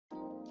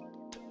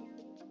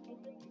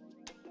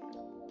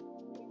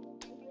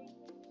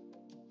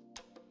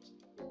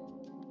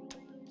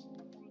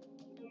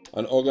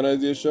An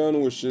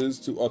organization wishes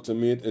to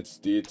automate its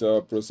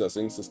data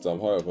processing system.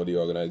 However, the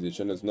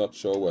organization is not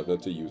sure whether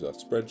to use a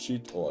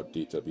spreadsheet or a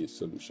database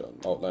solution.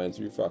 Outline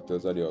 3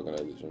 factors that the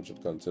organization should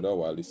consider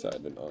while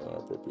deciding on an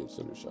appropriate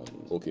solution.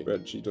 Okay,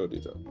 spreadsheet or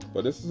data.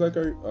 But this is like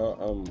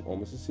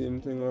almost the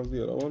same thing as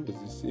the other one.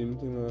 It's the same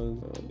thing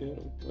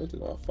as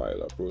a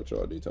file approach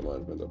or a data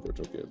management approach.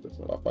 Okay, it's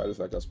different. A file is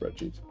like a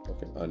spreadsheet.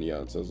 Okay, and the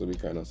answers will be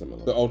kind of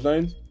similar. The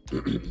outline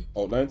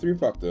outline 3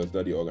 factors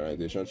that the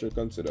organization should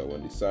consider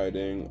when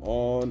deciding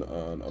on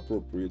an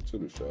appropriate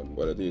solution,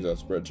 whether it is a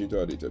spreadsheet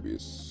or a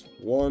database.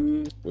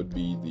 One would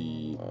be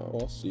the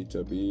cost.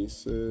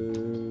 Databases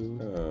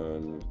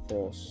and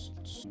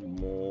costs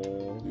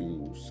more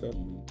to set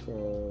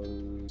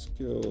because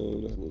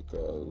skilled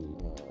workers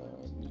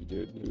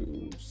needed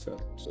to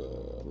set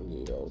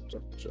layout,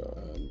 structure,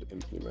 and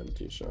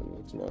implementation.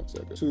 It's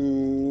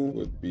 2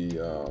 would be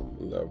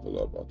level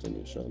of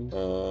automation.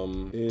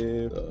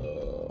 If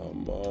the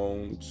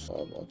amount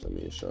of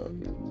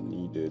automation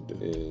needed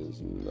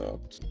is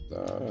not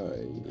that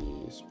high, a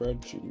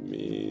spreadsheet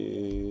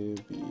may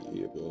be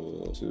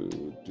able to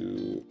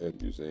do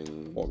it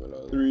using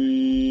formulas.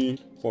 3,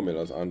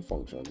 formulas and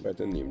functions.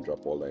 Better name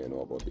drop all that you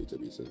know about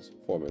databases.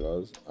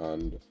 Formulas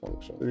and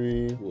functions.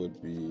 3 would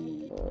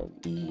be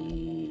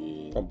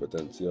the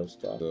competency of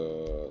staff.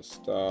 The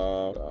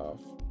staff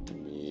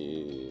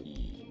may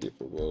be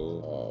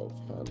capable of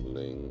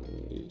handling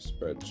a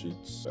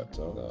spreadsheet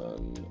better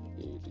than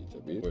a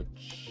database,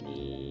 which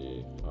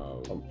may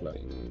have complex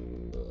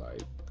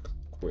like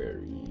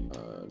query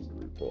and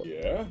report.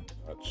 Yeah,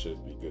 that should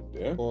be good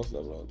there. Course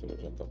level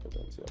automation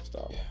competency of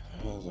staff. Yeah,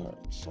 that's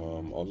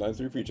alright. Outline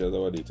 3 features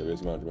of a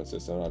database management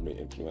system that may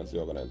influence the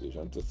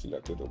organization to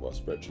select it over a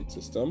spreadsheet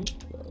system.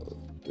 Well,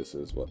 this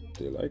is what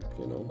they like,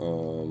 you know.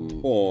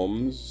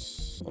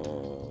 Forms,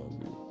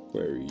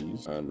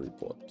 queries, and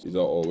reports. These are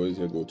always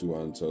your go-to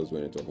answers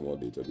when you're talking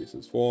about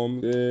databases.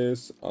 Forms.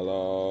 This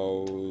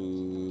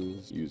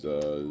allows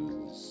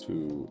users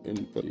to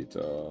input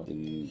data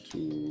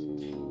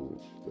into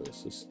the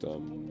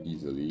system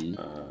easily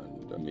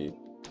and make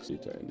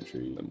data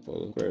entry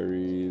simple.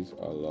 Queries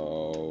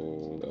allow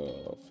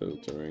the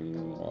filtering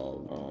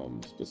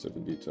of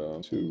specific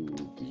data to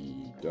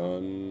be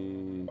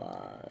done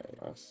by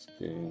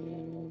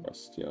asking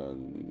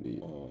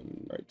questions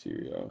on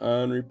criteria.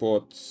 And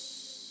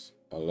reports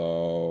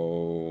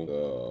allow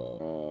the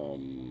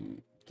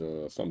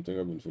something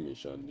of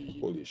information, the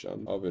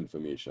collation of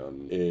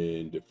information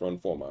in different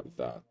formats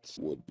that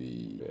would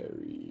be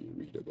very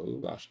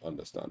readable /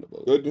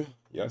 understandable. Good.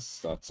 Yes,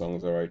 that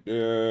sounds alright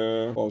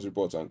there. Forms,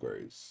 reports, and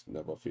queries.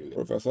 Never fail.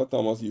 Professor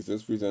Thomas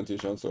uses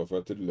presentation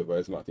software to deliver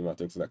his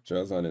mathematics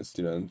lectures, and his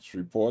students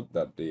report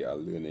that they are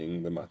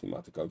learning the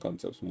mathematical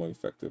concepts more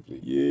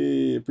effectively.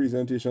 Yay!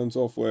 Presentation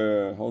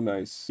software. How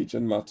nice.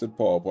 Teaching maths with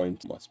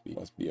PowerPoint must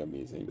be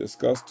amazing.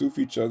 Discuss 2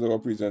 features of a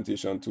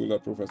presentation tool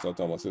that Professor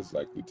Thomas is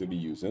likely to be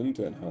using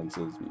to enhance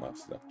his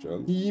maths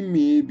lectures. He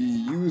may be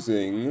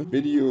using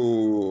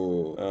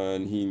video,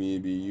 and he may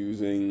be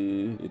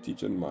using a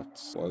teaching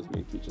maths. What's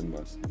me teaching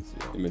maths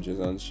easier? Images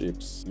and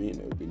shapes. I mean,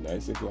 it would be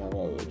nice if you have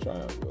a little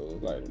triangle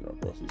sliding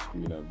across the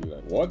screen and be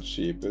like, what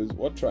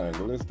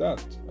triangle is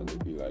that? And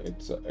they'd be like,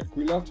 it's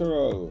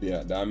equilateral.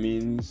 Yeah, that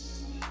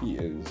means he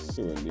is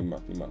showing the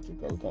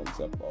mathematical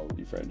concept of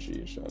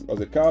differentiation.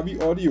 Because it can't be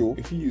audio.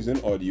 If he's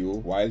using audio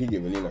while he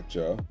giving a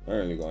lecture, not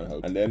really gonna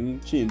help. And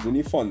then changing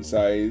the font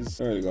size,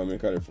 not really gonna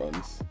make a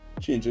difference.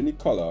 Changing the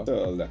color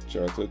to a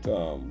lecture to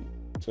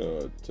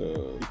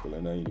people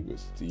in a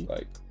university,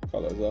 like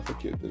colors are for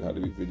kids. It had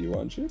to be video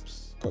and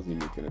shapes because they're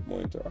making it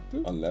more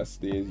interactive. Unless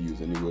they're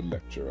using the word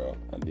lecturer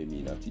and they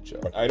mean a teacher.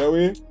 But either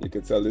way, you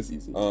can sell this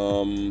easy.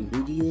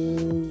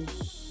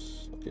 Videos.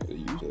 Okay, the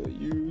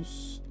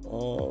use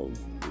of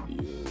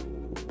video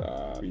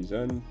that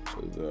present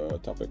the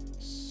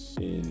topics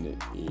in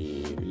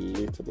a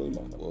relatable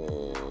manner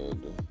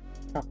would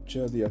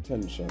capture the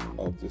attention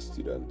of the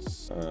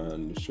students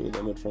and show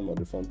them it from a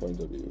different point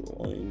of view.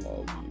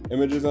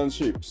 Images and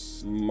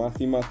shapes.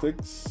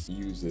 Mathematics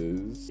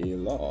uses a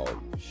lot of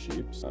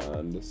shapes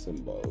and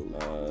symbols,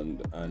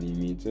 and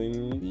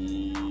animating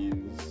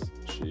these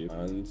shapes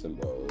and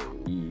symbols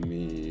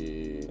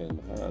may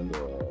enhance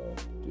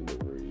the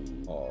delivery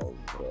of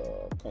the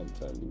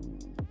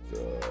content to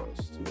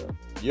the student.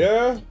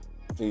 Yeah,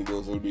 I think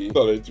those will be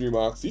solid 3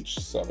 marks each.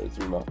 Solid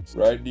 3 marks.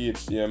 Write the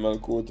HTML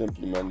code to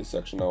implement the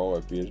section of our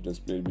webpage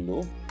displayed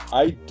below.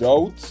 I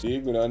doubt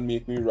they're gonna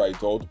make me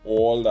write out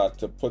all that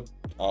to put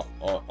on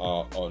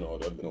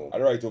order. No, I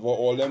write over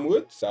all them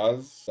words.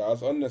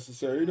 That's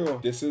unnecessary though.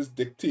 This is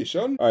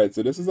dictation. Alright,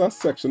 so this is a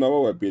section of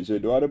our webpage. I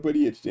don't have to put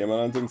the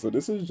HTML and things. So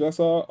this is just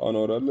a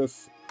unordered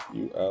list.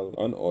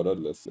 Unordered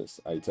list.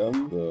 This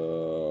item.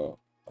 The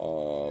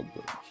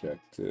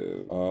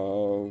objective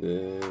of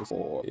this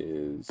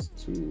is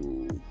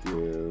to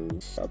give,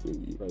 I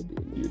believe I do,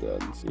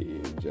 students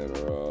in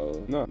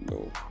general,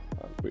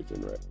 I'm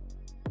creating right,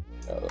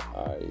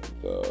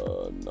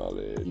 the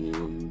knowledge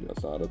gained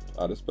That's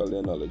how to spell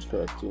their knowledge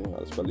correct too. How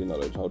to spell their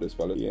knowledge, how they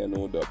spell it.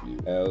 Knowledge.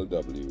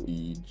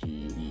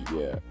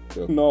 Yeah.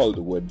 So knolled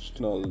wedge,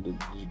 knolled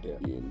there.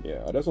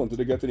 Yeah. I just wanted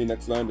to get to the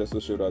next line just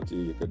to show that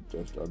you could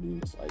just add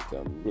this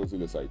item, close to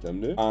this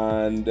item there.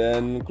 And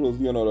then close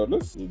the another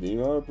list. You didn't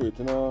want to put it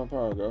in a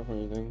paragraph or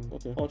anything.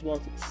 Okay. How much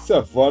marks?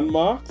 7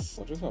 marks?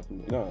 What just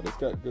happened? Nah,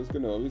 this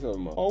can always have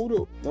marks. How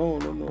though? No,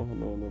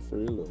 for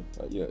real though.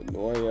 Yeah,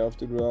 no, you have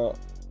to do that.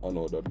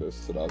 Unordered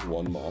list, so that's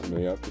 1 mark. Now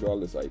you have to do all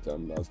this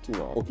item, that's 2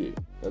 marks. Okay,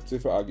 let's say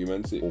for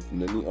argument's sake,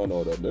 opening the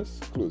unordered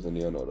list, closing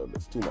the unordered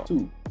list, 2 marks.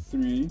 2,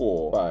 3,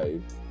 4,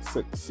 5,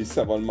 6. The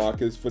 7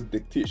 mark is for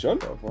dictation.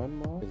 7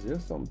 mark. Is there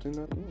something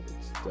that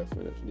it's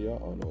definitely an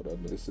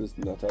unordered list.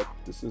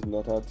 This is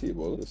not our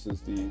table. This is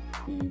the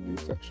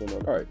section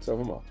of. Alright,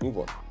 7 marks. Move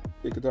on.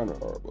 Take it on.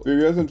 Horrible.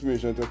 Various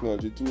information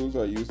technology tools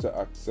are used to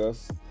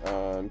access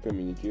and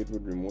communicate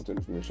with remote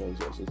information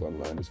sources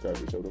online. Describe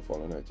each of the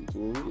following IT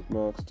tools. 8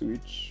 marks to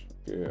each.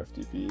 Okay,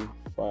 FTP,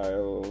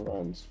 file,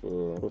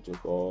 transfer,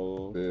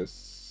 protocol.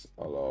 This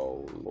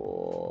allows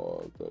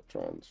for the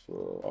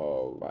transfer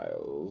of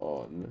file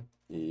on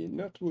a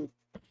network.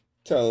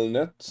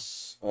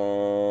 Telnets.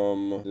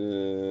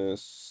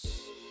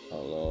 This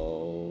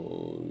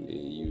allows a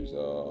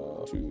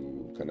user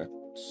to connect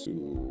to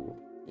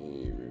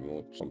a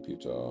remote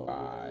computer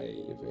by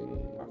giving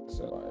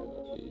access via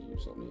a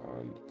username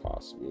and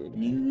password.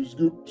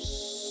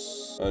 Newsgroups.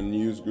 A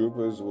newsgroup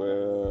is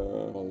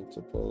where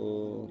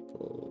multiple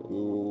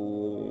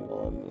people go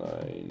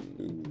online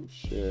to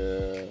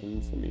share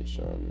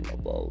information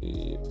about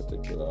a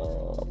particular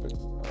topic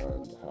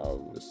and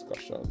have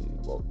discussion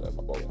about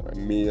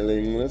them.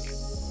 Mailing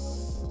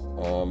lists.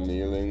 A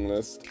mailing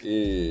list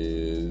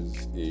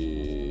is a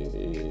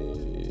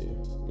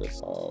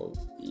list of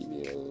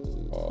emails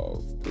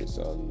of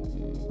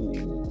persons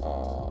who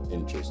are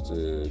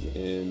interested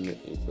in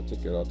a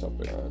particular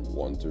topic and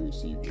want to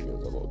receive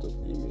emails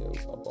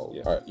about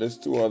it. Alright, let's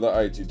 2 other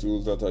IT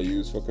tools that are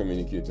used for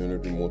communicating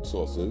with remote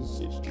sources.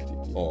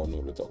 HTTP. Oh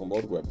no, they're talking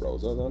about web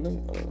browsers, aren't they?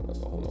 I don't know, that's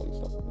not how long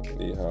stuff.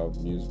 They have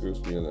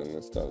newsgroups, mailing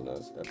lists,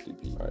 telnets,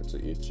 FTP. Alright, so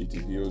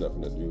HTTP will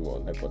definitely be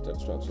one.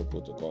 Hypertext transfer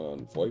protocol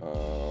and VoIP.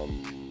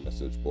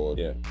 Message board.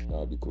 Yeah,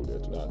 that'll be cool there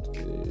to that.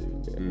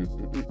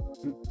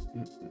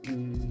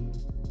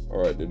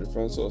 Alright, the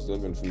different sources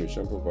of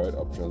information provide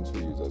options for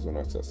users when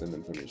accessing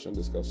information.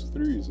 Discuss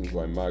 3 reasons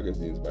why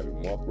magazines might be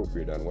more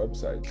appropriate than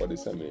websites for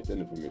disseminating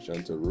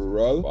information to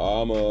rural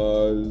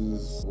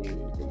farmers. Oh,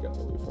 you can get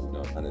away from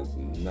that. And it's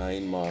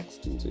 9 marks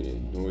to say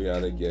no, you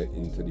gotta get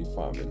into the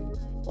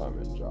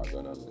farming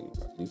jargon and things.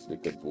 At least they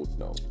could vote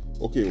now.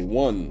 Okay,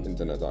 1,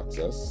 internet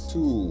access.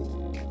 2,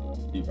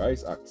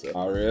 device access.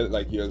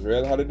 Here's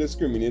real how to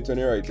discriminate when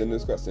you're writing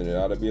this question. You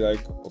gotta be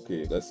like,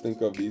 okay, let's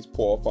think of these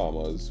poor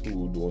farmers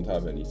who don't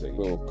have anything.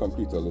 So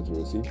computer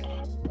literacy.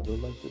 I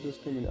don't like to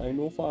discriminate. I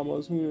know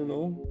farmers who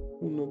know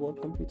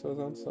about computers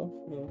and stuff.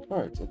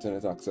 Alright,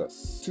 internet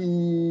access.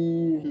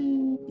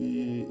 To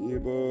be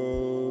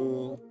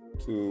able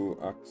to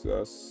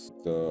access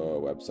the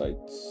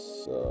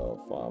websites,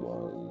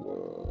 farmers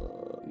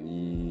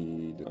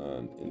need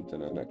an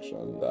internet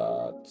connection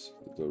that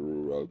the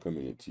rural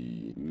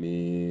community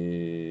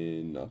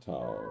may not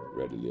have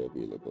readily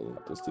available.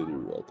 To stay the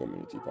rural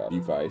community part.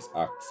 Device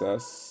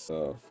access.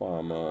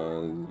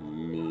 Farmers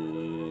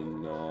may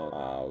not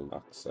have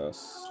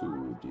access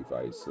to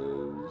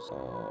devices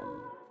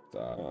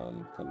that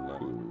can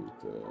connect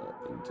to the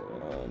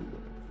internet and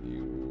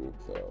view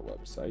the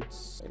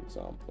websites.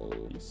 Example,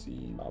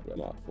 PC, tablet,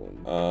 smartphone.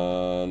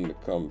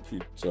 And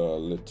computer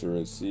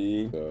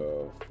literacy.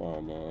 The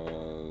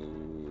farmers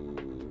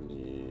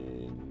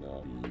may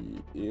not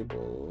be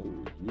able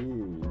to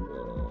use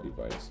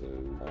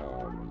devices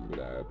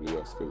reliably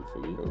or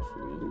skillfully to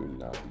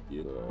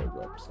navigate the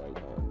website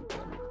and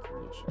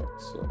information.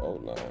 So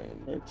outline.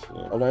 Right,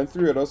 yeah. Outline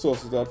 3 other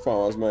sources that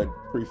farmers might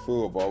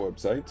prefer over our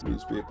website.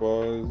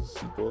 Newspapers,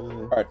 people.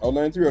 Alright,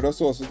 outline 3 other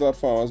sources that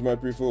farmers might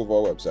prefer over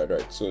our website.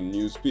 Right, so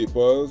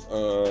newspapers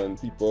and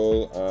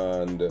people,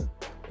 and it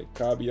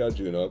can't be a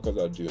journal because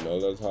a journal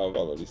does have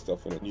all of this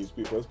stuff in it.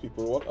 Newspapers,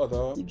 people, what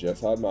other? We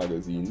just had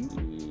magazines.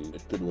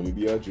 It could only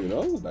be a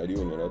journal. That's the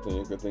only other thing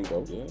you could think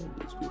of. Yeah,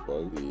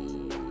 newspapers,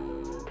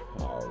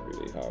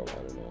 they have,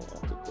 I don't know,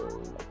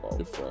 articles about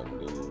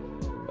defending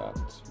that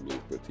may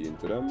pertain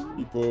to them.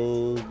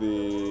 People,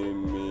 they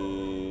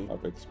may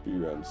have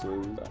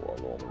experiences that go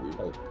along with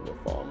helping the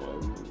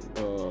farmers.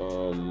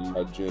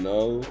 A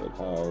journal would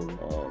have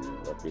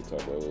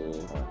reputable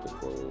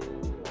articles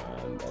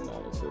and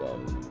analysis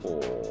for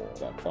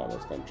that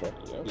farmer's contract.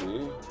 Yeah.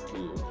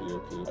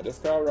 Okay. I just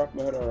can't wrap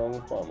my head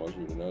around farmers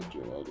reading a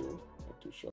journal though. Not too sure.